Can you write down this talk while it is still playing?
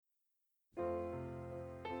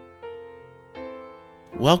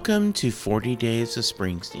Welcome to 40 Days of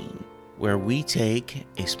Springsteen, where we take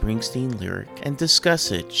a Springsteen lyric and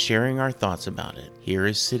discuss it, sharing our thoughts about it. Here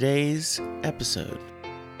is today's episode.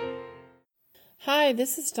 Hi,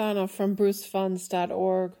 this is Donna from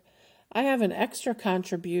brucefunds.org. I have an extra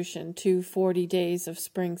contribution to 40 Days of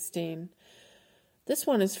Springsteen. This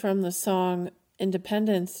one is from the song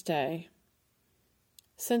Independence Day.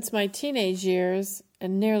 Since my teenage years,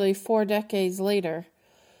 and nearly 4 decades later,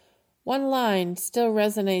 one line still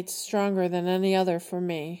resonates stronger than any other for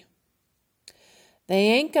me. They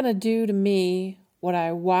ain't gonna do to me what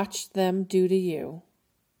I watched them do to you.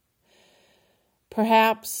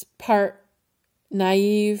 Perhaps part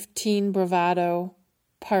naive teen bravado,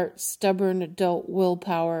 part stubborn adult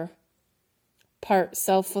willpower, part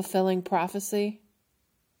self-fulfilling prophecy.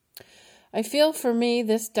 I feel for me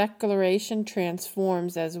this declaration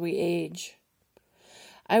transforms as we age.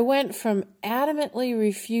 I went from adamantly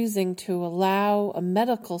refusing to allow a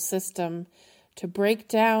medical system to break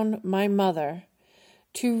down my mother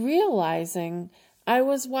to realizing I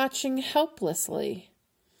was watching helplessly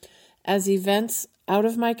as events out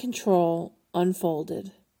of my control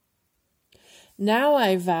unfolded. Now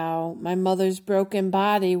I vow my mother's broken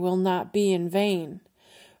body will not be in vain.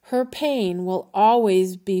 Her pain will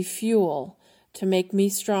always be fuel to make me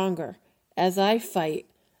stronger as I fight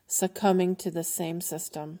succumbing to the same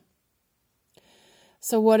system.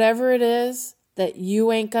 So whatever it is that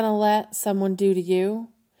you ain't gonna let someone do to you,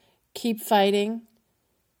 keep fighting,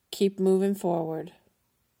 keep moving forward.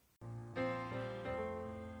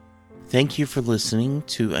 Thank you for listening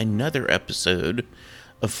to another episode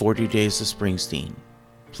of 40 Days of Springsteen.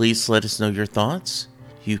 Please let us know your thoughts.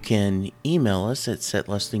 You can email us at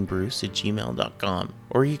setlustingbruce@gmail.com,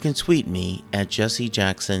 or you can tweet me at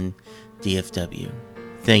jessejacksondfw.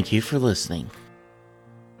 Thank you for listening.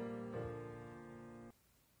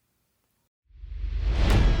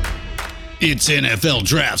 It's NFL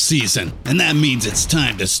draft season, and that means it's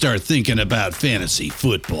time to start thinking about fantasy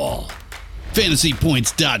football.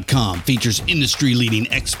 FantasyPoints.com features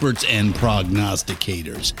industry-leading experts and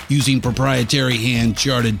prognosticators using proprietary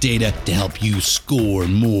hand-charted data to help you score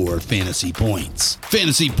more fantasy points.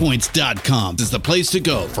 FantasyPoints.com is the place to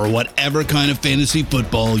go for whatever kind of fantasy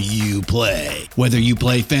football you play. Whether you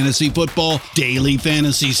play fantasy football, daily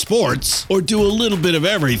fantasy sports, or do a little bit of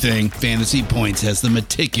everything, Fantasy Points has the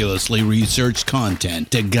meticulously researched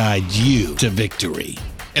content to guide you to victory.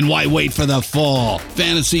 And why wait for the fall?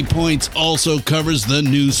 Fantasy Points also covers the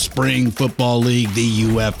new spring football league, the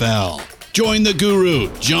UFL. Join the guru,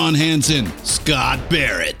 John Hansen, Scott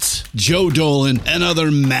Barrett, Joe Dolan, and other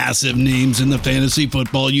massive names in the fantasy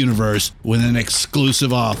football universe with an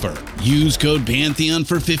exclusive offer. Use code Pantheon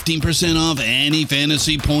for 15% off any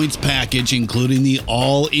Fantasy Points package, including the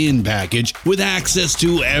all-in package, with access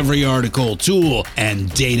to every article, tool,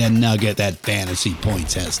 and data nugget that Fantasy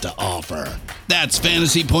Points has to offer. That's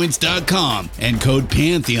FantasyPoints.com and code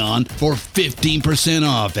Pantheon for 15%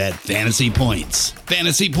 off at Fantasy Points.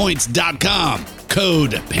 FantasyPoints.com,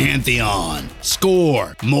 code Pantheon.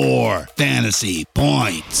 Score more fantasy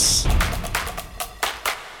points.